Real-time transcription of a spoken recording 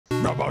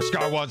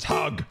roboScar wants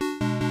hug.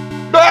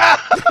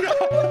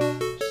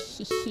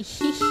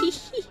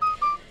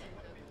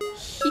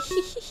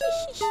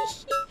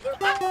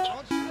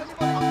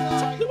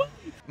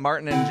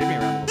 Martin and Jimmy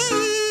around the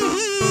world.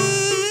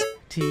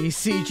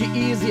 TCG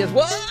easy as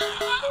well.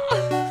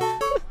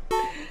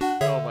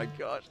 Oh my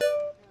gosh.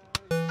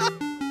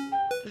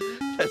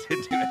 That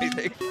didn't do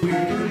anything.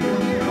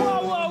 Whoa,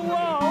 whoa,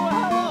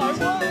 whoa!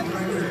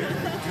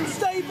 Hello,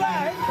 stay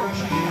back.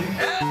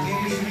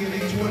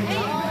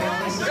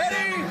 Ready?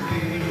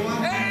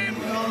 Aim!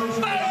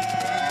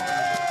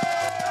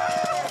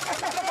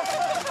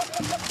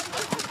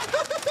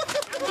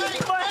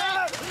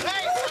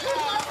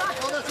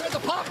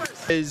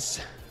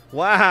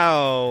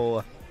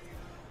 Wow.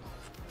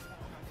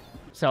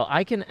 So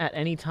I can at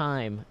any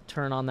time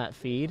turn on that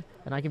feed,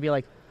 and I can be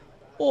like,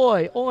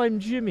 "Oi, I'm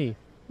Jimmy.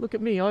 Look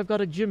at me, I've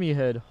got a Jimmy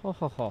head. Ha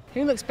ha ha."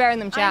 Who looks better in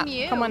them, chat? I'm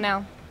you. Come on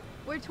now.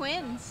 We're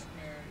twins.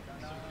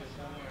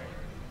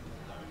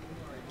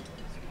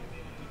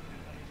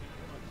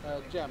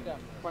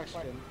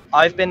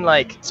 I've been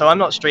like, so I'm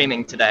not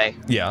streaming today.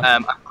 Yeah.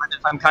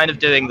 I'm kind of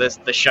doing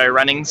the show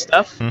running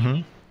stuff,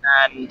 and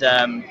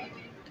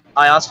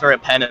I asked for a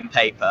pen and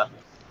paper,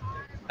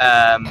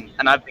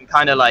 and I've been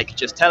kind of like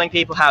just telling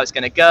people how it's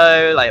gonna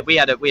go. Like we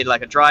had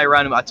like a dry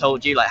run. I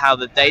told you like how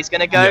the day's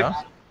gonna go.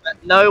 Yeah.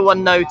 But no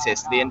one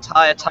noticed the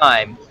entire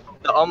time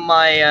that on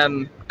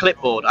my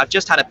clipboard I've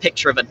just had a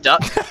picture of a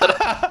duck.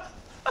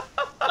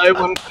 No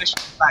one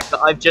questioned the fact that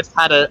I've just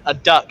had a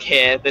duck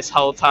here this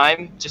whole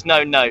time. Just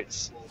no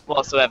notes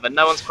whatsoever.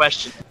 No one's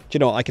questioned. Do you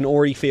know what? I can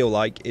already feel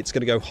like it's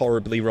going to go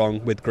horribly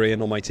wrong with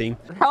Grian on my team.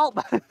 Help!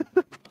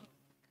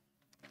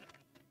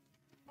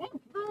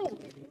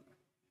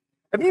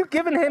 Have you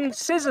given him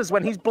scissors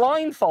when he's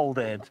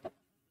blindfolded?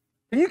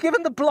 Have you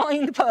given the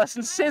blind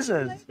person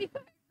scissors?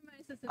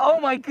 Oh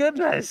my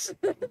goodness!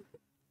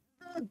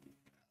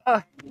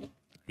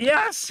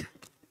 Yes!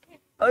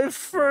 I'm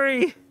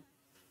free!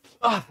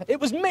 It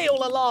was me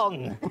all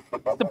along!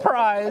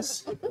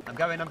 Surprise! I'm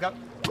going.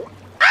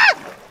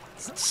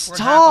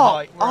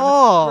 Stop!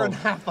 We're in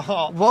half a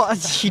heart. What are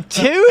you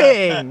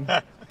doing?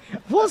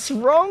 What's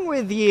wrong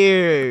with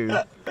you?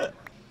 Oh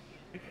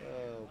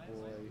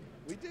boy.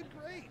 We did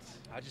great.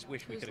 I just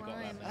wish we could have got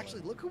that.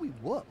 Actually, look who we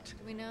whooped.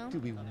 Do we know?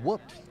 Dude, we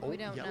whooped. We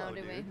don't know,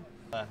 do we?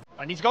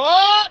 I need to go.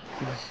 Oh!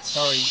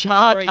 Sorry.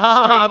 Shut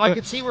up! I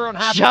can see we're on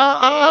half. Shut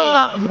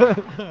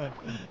up!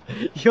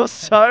 You're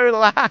so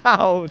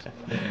loud.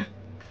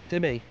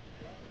 Dimmy,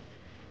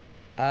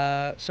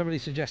 somebody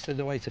suggested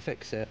a way to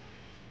fix it.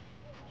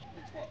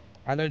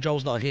 I know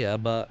Joel's not here,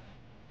 but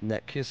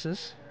neck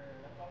kisses.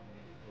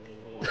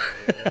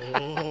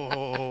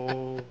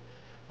 Oh,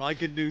 I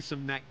could do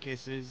some neck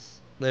kisses.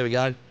 There we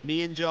go.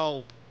 Me and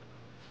Joel.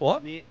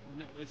 What?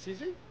 What's his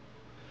name?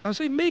 I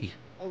say me.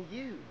 Oh,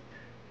 you.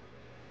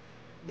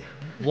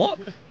 What?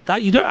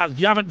 That you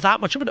haven't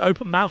that much of an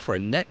open mouth for a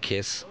neck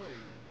kiss.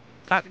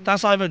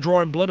 That's either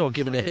drawing blood or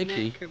giving a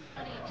hickey.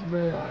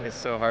 It's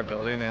so hard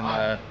building and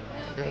I'm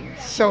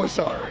so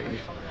sorry.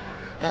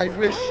 I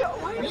wish.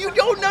 You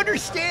don't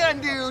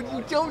understand, dude.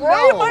 You don't know.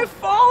 Why am I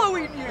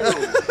following you?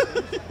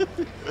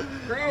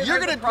 You're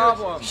gonna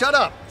problem. Shut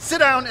up. Sit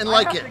down and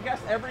like it. I have to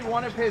guess every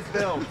one of his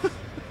builds.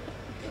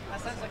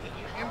 That sounds like an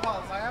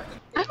impulse. I have to.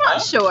 I'm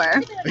not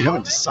sure. We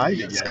haven't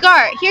decided yet.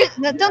 Scar, here.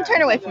 No, don't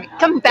turn away from me.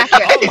 Come back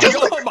here.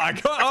 Oh my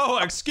god! Oh,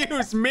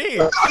 excuse me.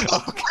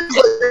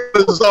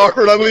 This is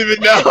awkward. I'm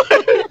leaving now.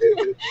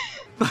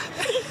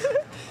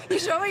 You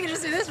sure we can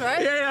just do this,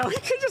 right? Yeah, we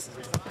could just.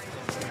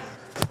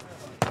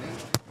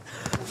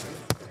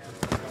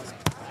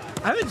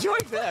 I'm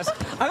enjoying this.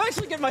 I'm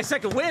actually getting my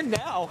second win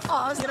now.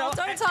 Oh, so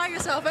don't tire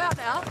yourself out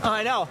now.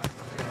 I know.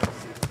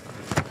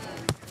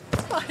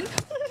 Fine.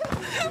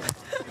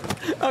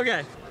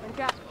 Okay.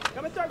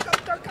 Come in, come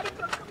in.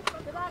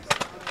 Relax.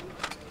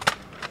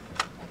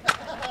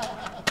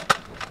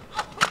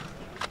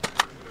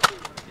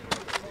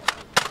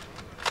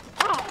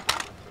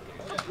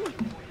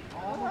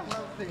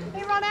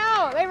 They run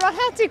out. They run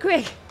out too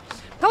quick.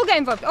 Whole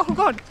game, Bob. Oh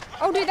god.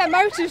 Oh dude, that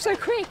motor is so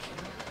quick.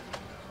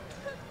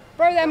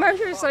 Bro, that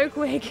motor is so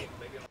quick.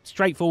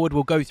 Straightforward,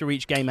 we'll go through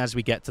each game as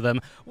we get to them.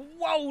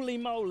 Holy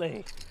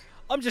moly!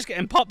 I'm just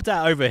getting popped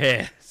out over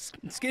here.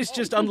 Skizz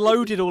just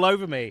unloaded all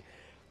over me.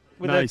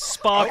 With a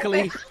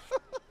sparkly...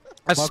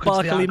 A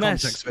sparkly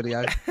mess.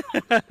 Video. do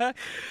you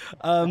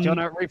want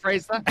to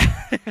rephrase that?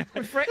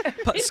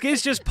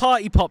 Skizz just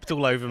party popped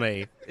all over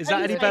me. Is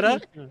that any better?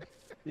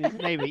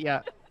 Maybe,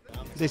 yeah.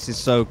 This is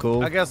so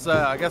cool. I guess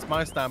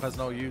my stamp has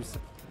no use.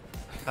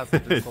 Has to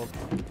do both.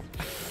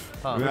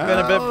 We've been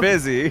a bit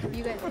busy.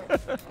 You guys.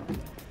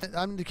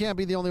 You can't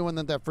be the only one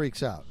that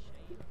freaks out.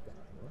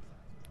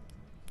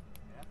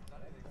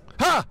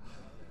 Ha!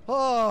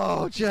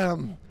 Oh,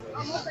 Jim.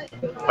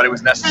 But it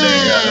was necessary.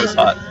 Yeah, it was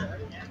hot.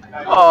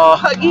 Oh,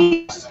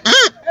 huggies.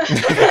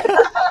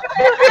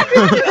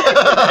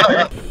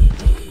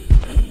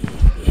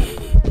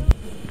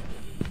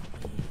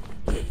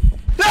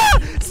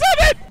 Stop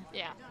it!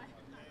 Yeah.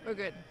 We're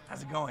good.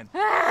 How's it going?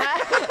 What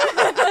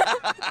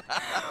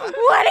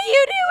are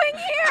you doing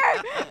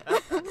here?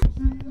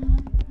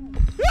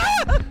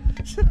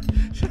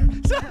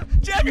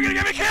 God, you're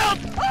gonna get me killed!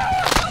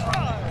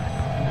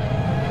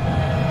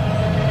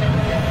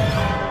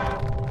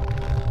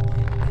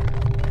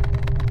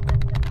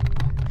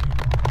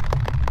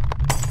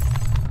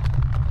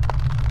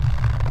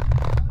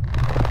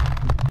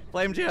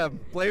 Blame Jim.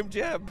 Blame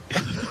Jim.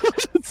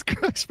 This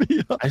cracks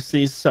me up. I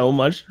see so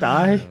much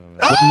die.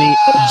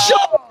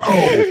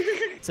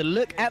 To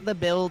look at the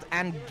build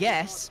and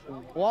guess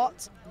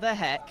what the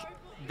heck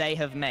they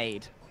have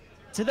made.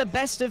 To the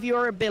best of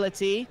your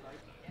ability,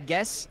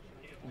 guess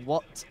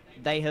what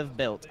they have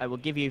built. I will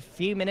give you a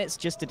few minutes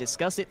just to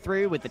discuss it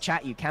through with the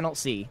chat you cannot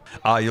see.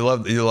 You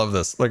love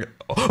this. Look.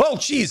 Oh,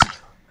 jeez.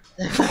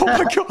 Oh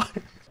my god.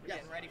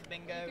 Get ready for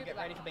bingo. Get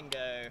ready for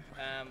bingo.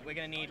 We're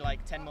gonna need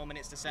like 10 more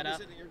minutes to set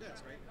up.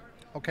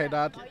 Okay,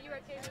 Dad.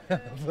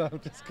 No, I'm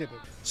just kidding.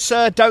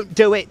 Sir, don't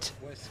do it.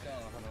 Let's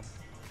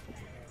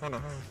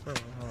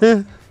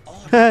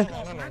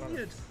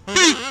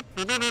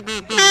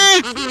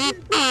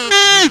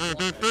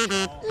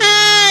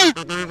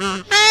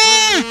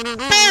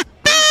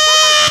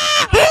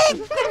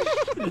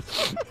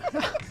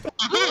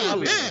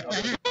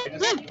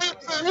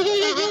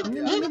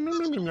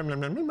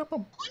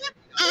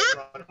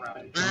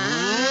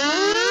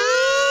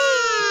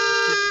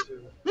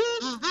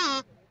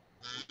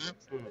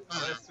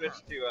switch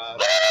to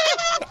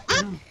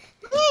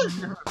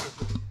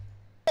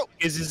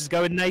Skizz is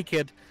going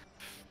naked.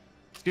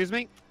 Excuse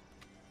me?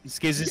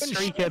 Skizz is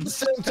streaking.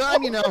 Same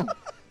time, you know.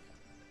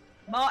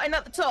 Martin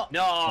at the top.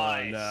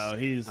 Oh, no,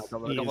 he's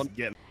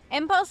getting...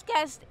 Impulse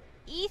guessed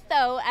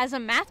Etho as a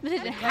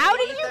mathematician. How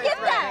did you get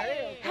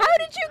that? How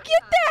did you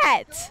get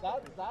that?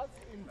 That's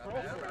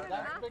impressive.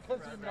 That's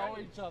because you know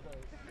each other.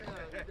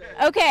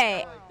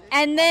 Okay,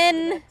 and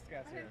then...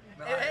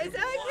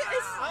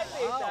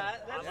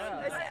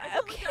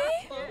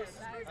 Okay.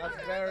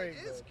 That's very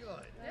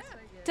good.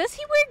 Does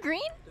he wear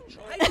green?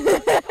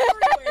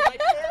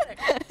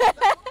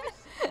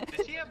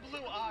 Does he have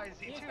blue eyes?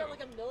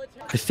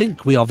 I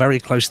think we are very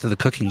close to the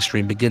cooking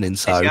stream beginning,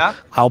 so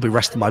I'll be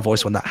resting my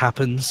voice when that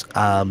happens,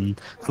 and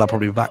I'll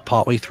probably be back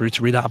partway through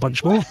to read out a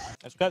bunch more.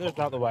 Let's get this out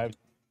of the way.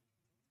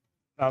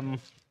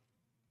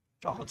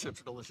 Chocolate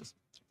chips are delicious.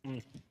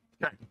 We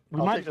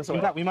might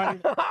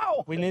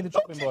we need the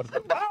chopping board.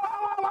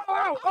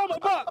 Ow, oh my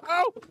butt!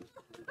 Ow!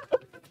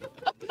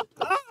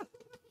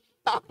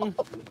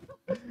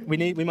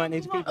 We might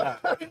need to keep that.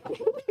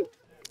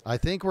 I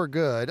think we're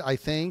good. I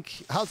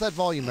think. How's that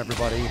volume,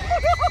 everybody?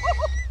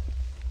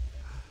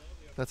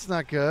 That's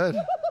not good.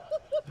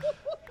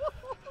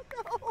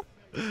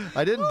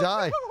 I didn't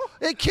die.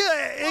 It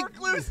killed.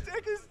 Glue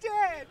stick is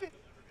dead.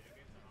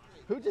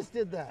 Who just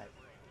did that?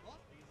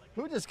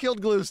 Who just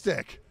killed Glue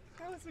Stick?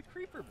 That was a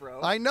creeper,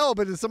 bro. I know,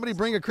 but did somebody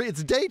bring a creeper?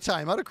 It's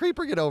daytime. How'd a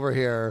creeper get over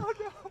here? Oh,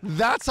 no.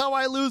 That's how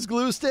I lose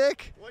Glue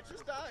Stick? What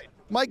just died?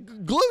 My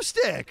Glue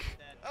Stick.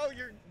 Oh,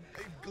 your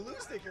glue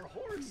stick, your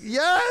horse.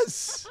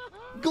 Yes.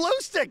 Glue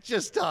Stick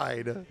just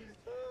died. Did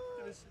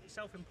it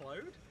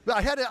self-implode?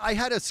 I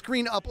had a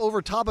screen up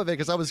over top of it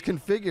because I was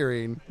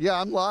configuring.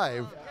 Yeah, I'm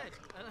live.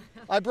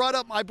 I brought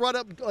up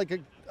like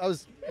I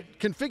was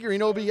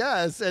configuring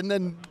OBS, and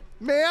then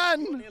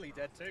man, Nearly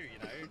dead too, you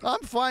know.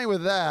 I'm fine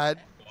with that.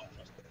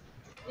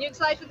 You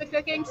excited for the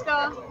cooking,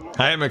 Scar?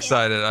 I am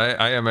excited.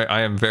 I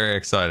am very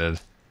excited.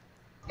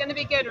 It's gonna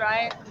be good,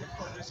 right?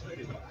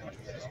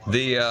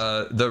 The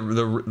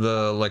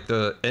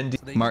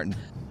ND.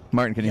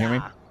 Martin, can you hear me?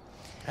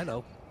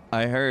 Hello.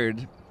 I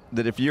heard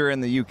that if you're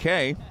in the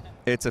UK,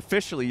 it's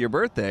officially your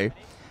birthday.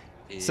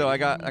 So I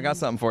got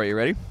something for you.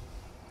 Ready?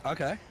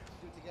 Okay.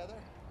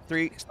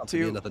 3,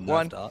 2,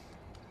 1.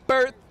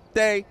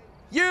 Birthday,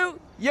 you,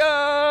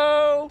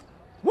 yo!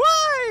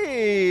 Why?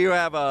 You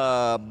have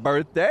a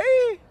birthday?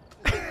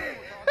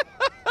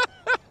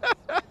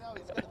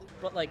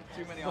 But like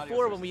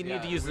before, when we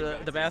needed to use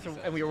the bathroom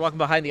and we were walking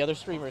behind the other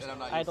streamers,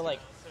 I had to like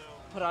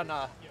put on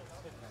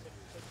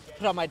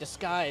my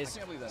disguise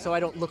so I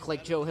don't look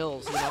like Joe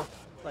Hills, you know,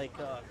 like.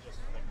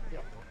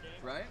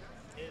 Right.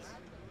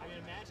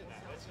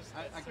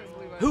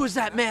 Who is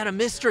that man? A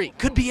mystery.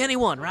 Could be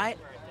anyone, right?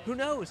 Who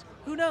knows?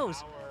 Who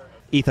knows?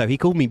 Etho, he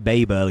called me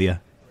Babe earlier.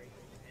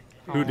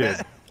 Who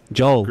did?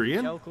 Joel.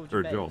 Grian?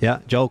 Or Joel? Yeah,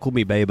 Joel called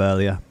me Babe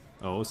earlier.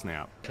 Oh,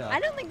 snap. I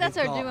don't think that's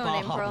our duo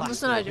name, bro.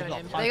 That's not our duo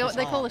name.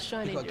 They call us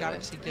Shiny Duo.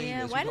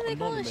 Yeah, why do they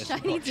call us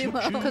Shiny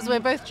Duo? Because we're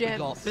both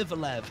gems.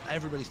 Bivalev,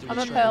 everybody's doing I'm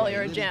a pearl,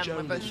 you're a gem.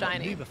 We're both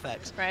shiny.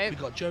 Right?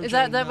 Is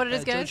that what it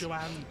is, guys?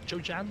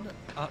 Jojan,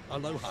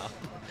 Aloha.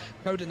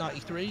 Coda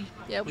 93.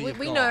 Yeah, we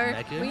know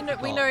your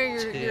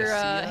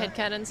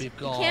headcanons. You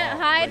can't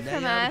hide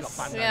from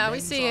us. Yeah, we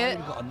see it.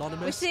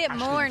 We see it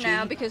more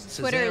now because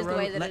Twitter is the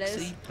way that it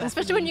is.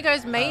 Especially when you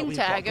guys main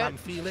tag it.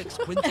 Felix,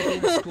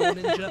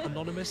 Ninja,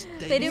 Anonymous.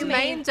 They do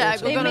main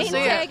tag. We're gonna see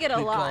it a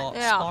lot.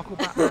 Yeah. Sparkle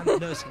Batman,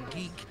 Nurse and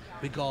Geek.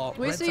 We got.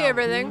 We see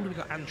everything. We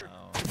got Andrew.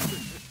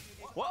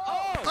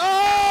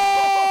 Oh!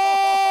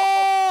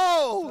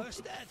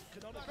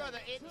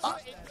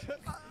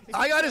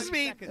 I got his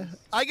meat.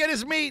 I get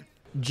his meat.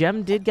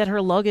 Jem did get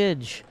her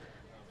luggage.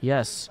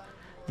 Yes,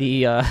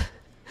 the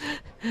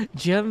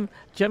Jem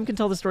can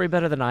tell the story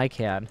better than I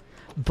can.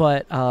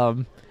 but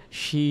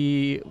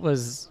she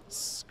was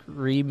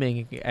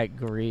screaming at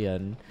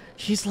Grian.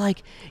 She's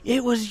like,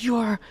 it was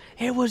your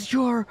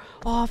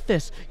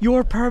office.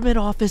 Your permit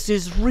office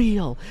is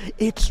real.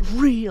 It's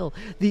real.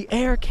 The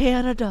Air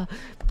Canada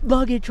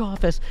luggage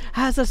office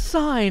has a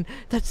sign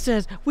that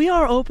says we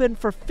are open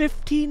for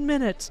 15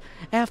 minutes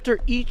after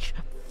each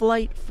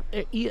flight,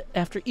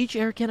 after each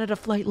Air Canada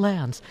flight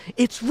lands.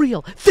 It's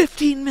real.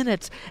 15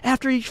 minutes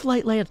after each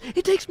flight lands.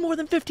 It takes more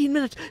than 15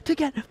 minutes to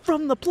get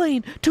from the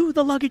plane to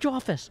the luggage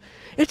office.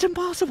 It's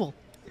impossible.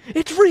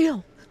 It's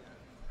real.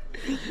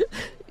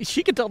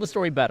 She could tell the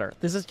story better.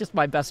 This is just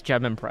my best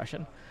Gem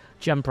impression.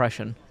 We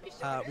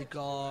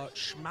got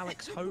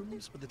Schmalix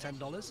Holmes with the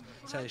 $10.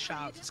 Says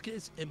shout out to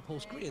Skiz,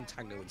 Impulse, Grian,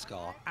 Tango, and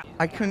Scar.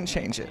 I couldn't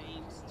change it.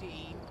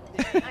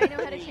 I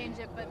know how to change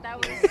it, but that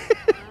was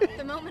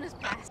the moment has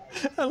passed.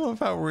 I love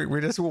how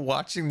we're just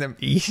watching them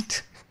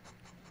eat.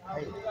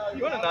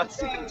 You want to not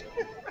see it?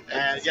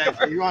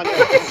 Yeah, you want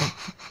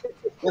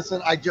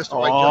Listen, I just.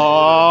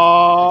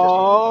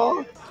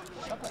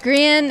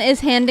 Grian is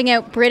handing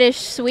out British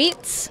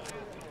sweets.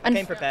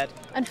 Came prepared.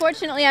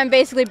 Unfortunately, I'm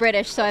basically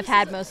British, so I've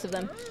had most of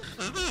them.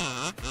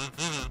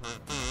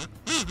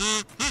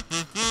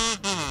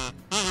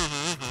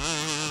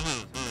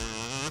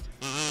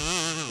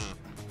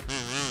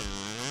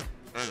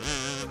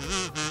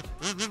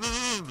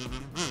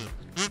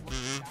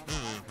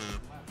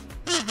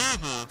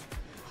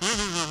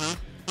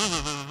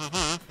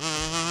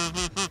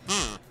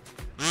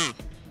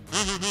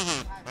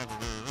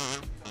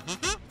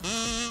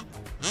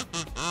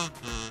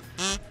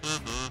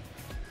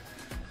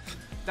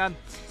 Done.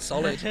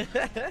 Solid.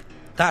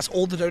 That's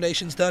all the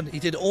donations done. He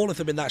did all of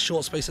them in that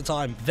short space of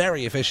time.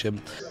 Very efficient.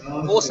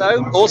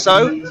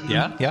 Also.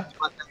 Yeah.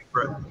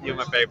 You're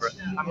my favorite.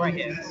 I'm right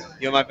here.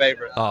 You're my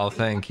favorite. Oh,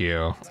 thank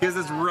you. Skiz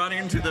is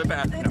running to the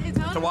bathroom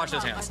to wash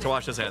his hands.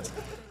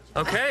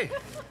 Okay.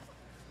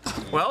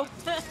 Well,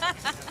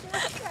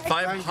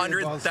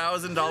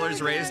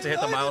 $500,000 raised to hit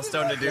the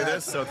milestone to do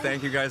this. So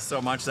thank you guys so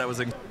much. That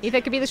was a.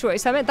 Etho could be the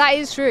shortest hermit. That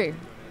is true.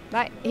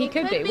 That he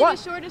could be. What?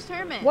 The shortest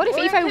hermit. What if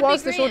Etho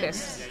was the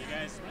shortest?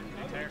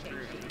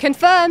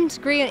 Confirmed.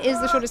 Grian is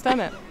the shortest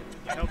hermit.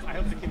 I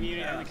hope the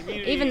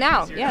community. Even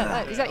now,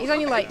 yeah. He's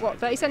only like what,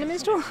 30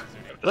 centimeters tall?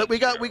 Look, we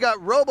got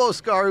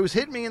roboScar who's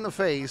hit me in the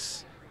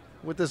face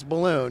with this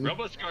balloon.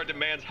 roboScar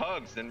demands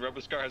hugs, and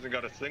roboScar hasn't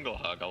got a single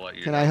hug. I'll let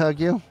you. Can know. I hug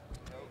you?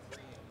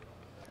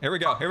 Here we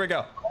go. Let's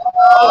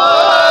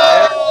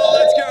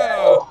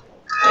go.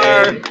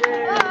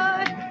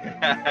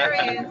 There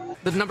he is.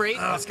 The number 8.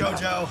 Let's go,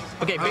 Joe.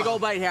 Okay, big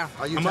old bite here.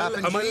 Are you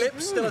tapping? Are my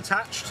lips still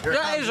attached?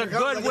 That is a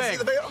good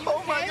wig.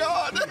 Oh my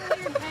God.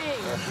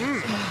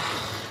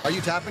 Are you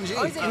tapping, G?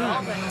 Delicious.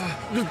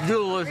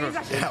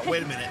 Yeah,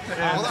 wait a minute.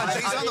 Hold on,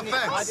 G's on the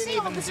fence. I didn't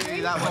even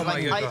do that one.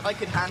 I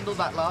could handle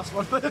that last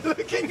one, but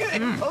looking at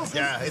it.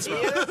 Yeah, it's a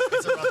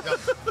rough gun.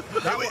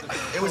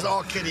 It was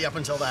all kitty up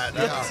until that.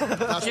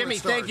 That's Jimmy,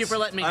 thank you for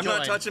letting me I'm join.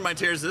 not touching my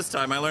tears this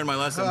time. I learned my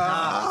lesson.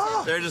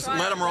 They're just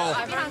let them roll.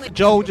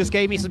 Joel just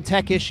gave me some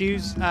tech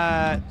issues,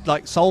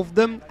 like solved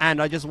them,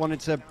 and I just wanted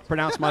to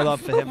pronounce my love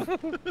for him.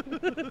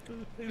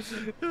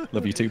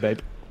 Love you too, babe.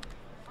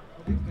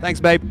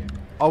 Thanks, babe.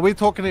 Are we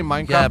talking in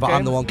Minecraft? Yeah, but I'm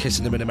games? the one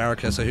kissing him in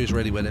America, so who's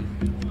really winning?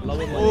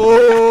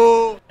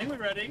 Oh. I think we're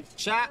ready.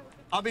 Chat,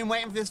 I've been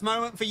waiting for this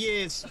moment for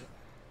years.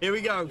 Here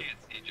we go.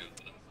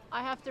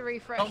 I have to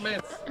refresh. Oh, man.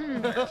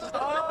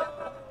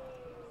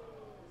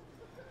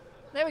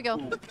 There we go.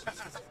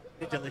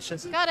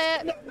 Delicious. Got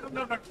it.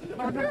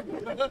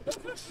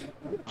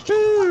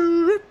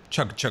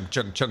 Chug.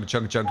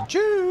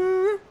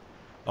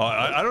 Oh,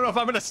 I don't know if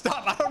I'm gonna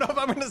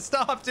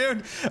stop.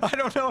 Dude. I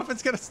don't know if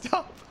it's gonna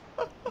stop.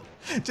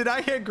 Did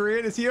I hit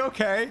Grian? Is he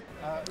okay?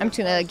 I'm just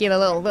gonna give a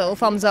little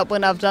thumbs up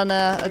when I've done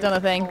a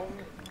thing.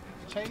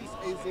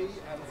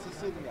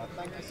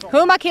 Who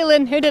am I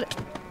killing? Who did it?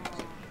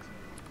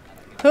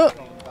 Who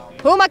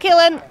am I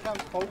killing?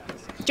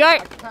 Joe,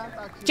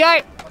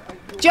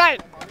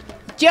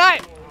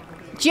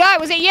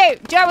 was it you?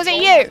 Joe, was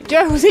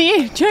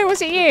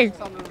it you?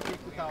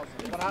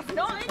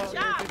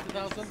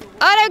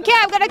 I don't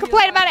care, I'm gonna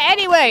complain about it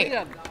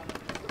anyway.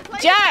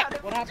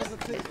 Jack!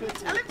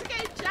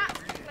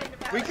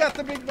 We got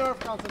the big Nerf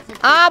concert.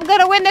 I'm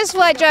gonna win this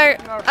fight, Joe.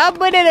 I'm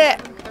winning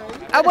it.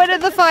 I'm winning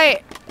the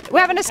fight.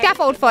 We're having a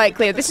scaffold fight,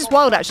 Cleo. This is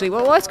wild, actually.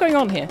 What's going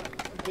on here?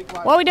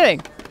 What are we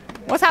doing?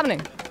 What's happening?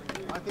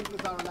 I think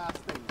this is our last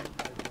thing.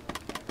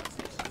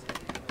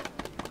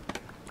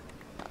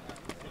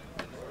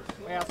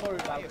 Yeah, sorry,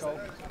 Balco.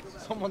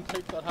 Someone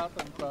take that hat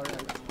and sorry.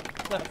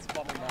 That's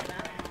funny, man.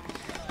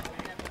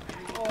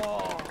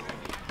 Oh.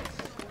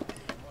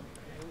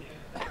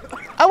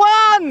 I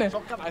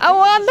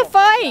won the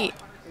fight.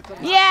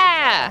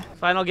 Yeah.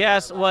 Final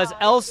guess was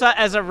Elsa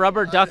as a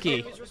rubber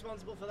ducky. Who's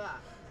responsible for that?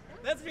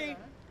 That's me.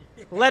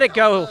 Let it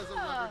go.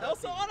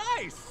 Elsa on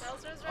ice.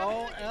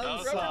 Oh,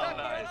 Elsa on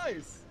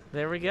ice.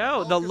 There we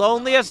go. The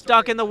loneliest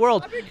duck in the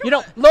world. You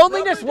know,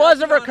 loneliness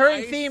was a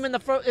recurring theme in the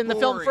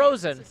film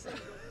Frozen.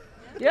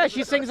 Yeah,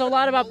 she sings a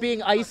lot about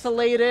being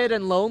isolated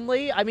and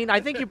lonely. I mean, I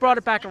think you brought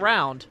it back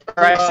around.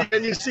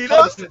 Can you see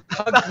those?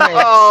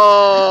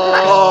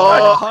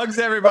 Oh, hugs,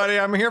 everybody.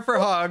 I'm here for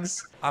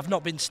hugs. I've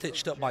not been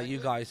stitched up by you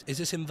guys. Is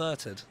this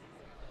inverted?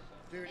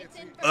 It's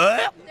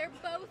inverted. They're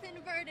both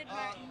inverted,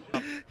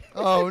 Martin.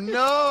 Oh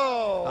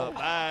no!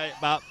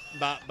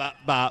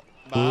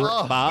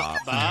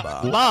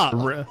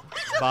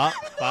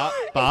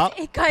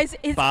 Guys,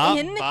 it's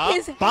in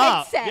his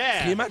headset.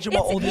 Can you imagine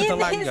what all the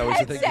other langos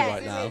are thinking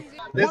right now?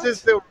 This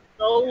is the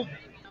result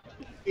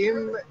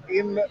in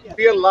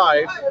real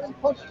life.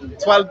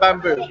 12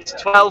 bamboo.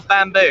 12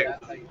 bamboo.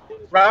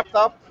 Wrapped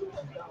up,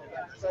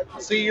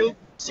 sealed.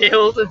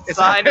 Sealed and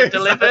signed and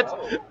delivered.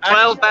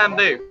 12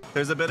 bamboo.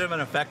 There's a bit of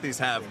an effect these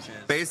have.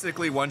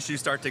 Basically, once you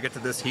start to get to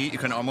this heat, you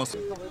can almost...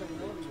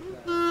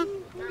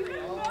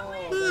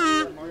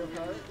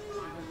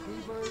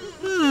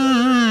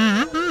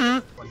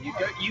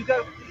 You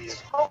go.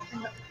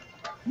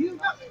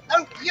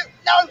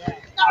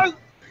 No.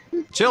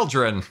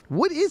 Children.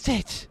 What is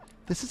it?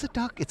 This is a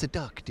duck. It's a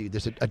duck, dude.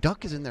 There's a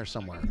duck is in there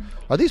somewhere.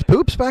 Are these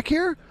poops back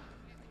here?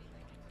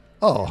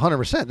 Oh,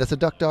 100%. That's a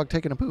duck dog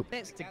taking a poop.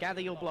 Minutes to gather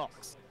your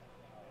blocks.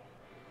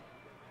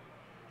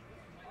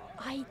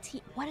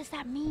 IT. What does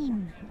that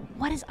mean?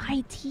 What is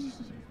IT?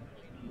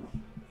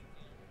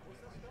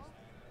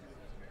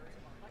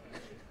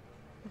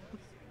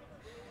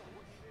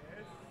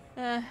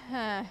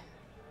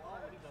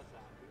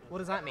 What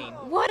does that mean?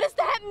 What does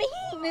that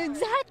mean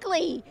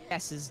exactly?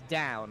 S is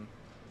down.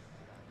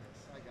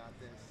 I got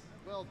this.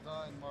 Well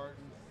done, Martin.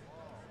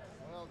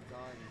 Well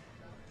done.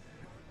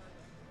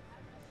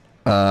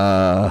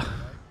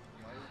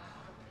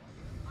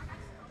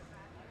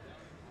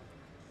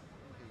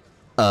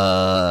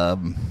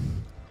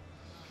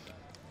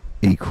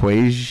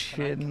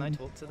 Equation. Can I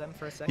talk to them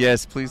for a second?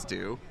 Yes, please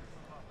do.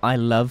 I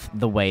love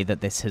the way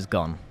that this has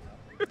gone.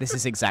 This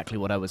is exactly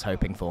what I was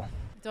hoping for.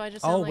 Do I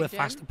just sound like we're Jim?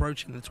 fast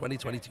approaching the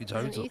 2022 As an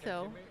total.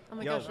 Etho. Oh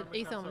my gosh,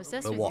 Etho, I'm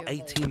obsessed We're with what,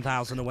 you.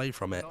 18,000 away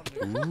from it?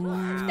 That's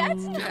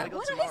not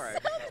what tomorrow.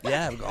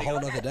 Yeah, we've got a whole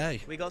other day.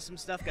 We got some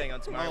stuff going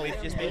on tomorrow.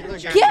 We've just been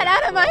Get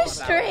out of my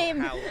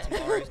stream!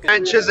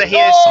 Ranchers are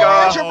here,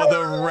 Scar. Oh,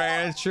 the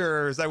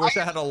ranchers. I wish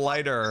I had a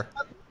lighter.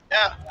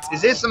 Yeah.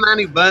 Is this the man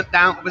who burnt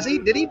down?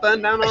 Did he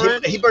burn down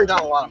already? He burned down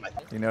a lot of it.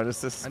 You notice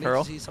this, I need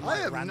Pearl? to see some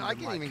I like, random, can't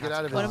even like, get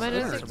out of What am I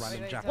doing? categories of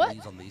random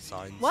Japanese on these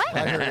signs. What? I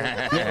heard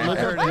it. Yeah,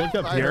 look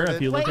up here.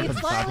 If you look Wait, at it's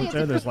the top slightly of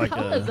there, there's like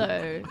color, a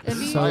though.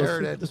 Have you- I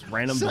heard it. this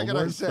random The second I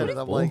billboard said it,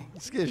 I'm like,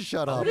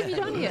 shut up. What have you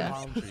done here?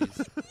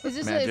 Is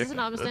this an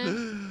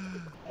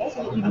understand?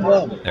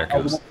 There it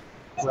goes.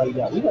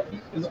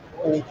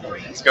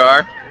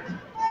 Scar.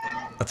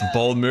 That's a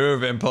bold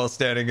move, Impulse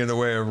standing in the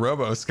way of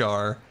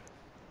RoboScar.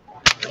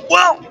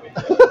 Whoa!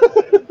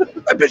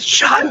 I've been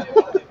shot!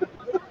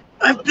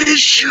 I've been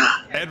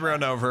shot! Head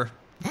run over.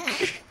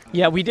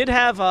 Yeah, we did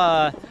have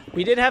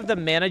the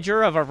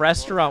manager of a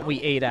restaurant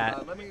we ate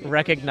at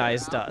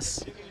recognized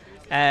us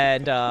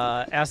and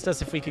asked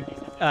us if we could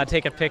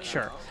take a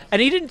picture.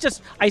 And he didn't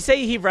just, I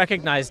say he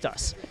recognized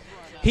us.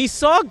 He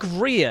saw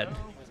Grian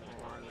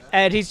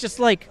and he's just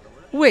like,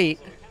 wait,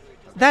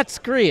 that's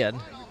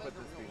Grian.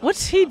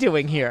 What's he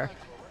doing here?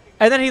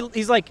 And then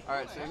he's like,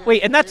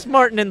 wait, and that's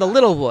Martin in the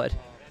Littlewood.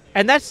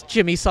 And that's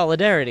Jimmy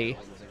Solidarity.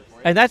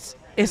 And that's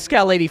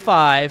Iscal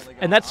 85.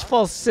 And that's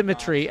False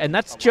Symmetry. And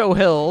that's Joe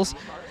Hills.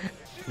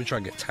 Let me try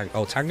and get Tango.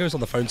 Oh, Tango's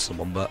on the phone to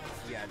someone, but...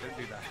 Yeah, don't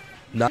do that.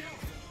 No.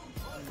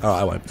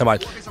 Alright, I won't. Never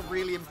mind. It's a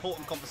really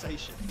important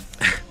conversation.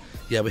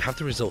 Yeah, we have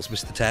the results,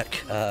 Mr.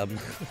 Tech.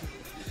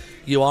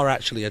 You are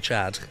actually a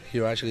Chad.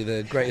 You're actually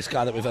the greatest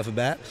guy that we've ever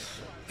met.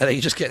 And then he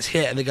just gets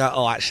hit and they go,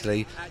 oh,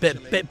 actually,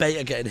 bit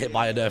beta getting hit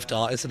by a Nerf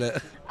dart, isn't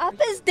it? Up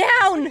is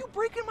down! You're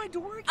breaking my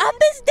door again? Up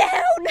is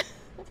down!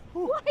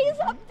 Why is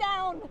up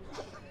down?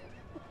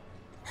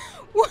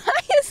 Why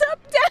is up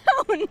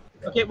down?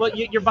 Okay, well,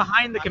 you're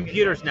behind the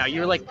computers now.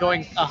 You're like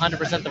going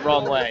 100% the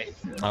wrong way.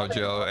 Oh,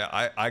 Joe,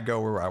 I go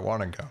where I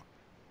want to go.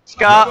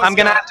 Scar, I'm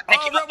gonna have to pick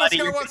Oh, you up, buddy.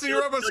 RoboScar wants to do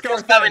You're RoboScar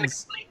just going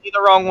things. completely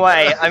the wrong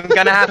way. I'm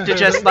gonna have to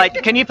just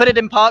like, can you put it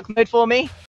in park mode for me?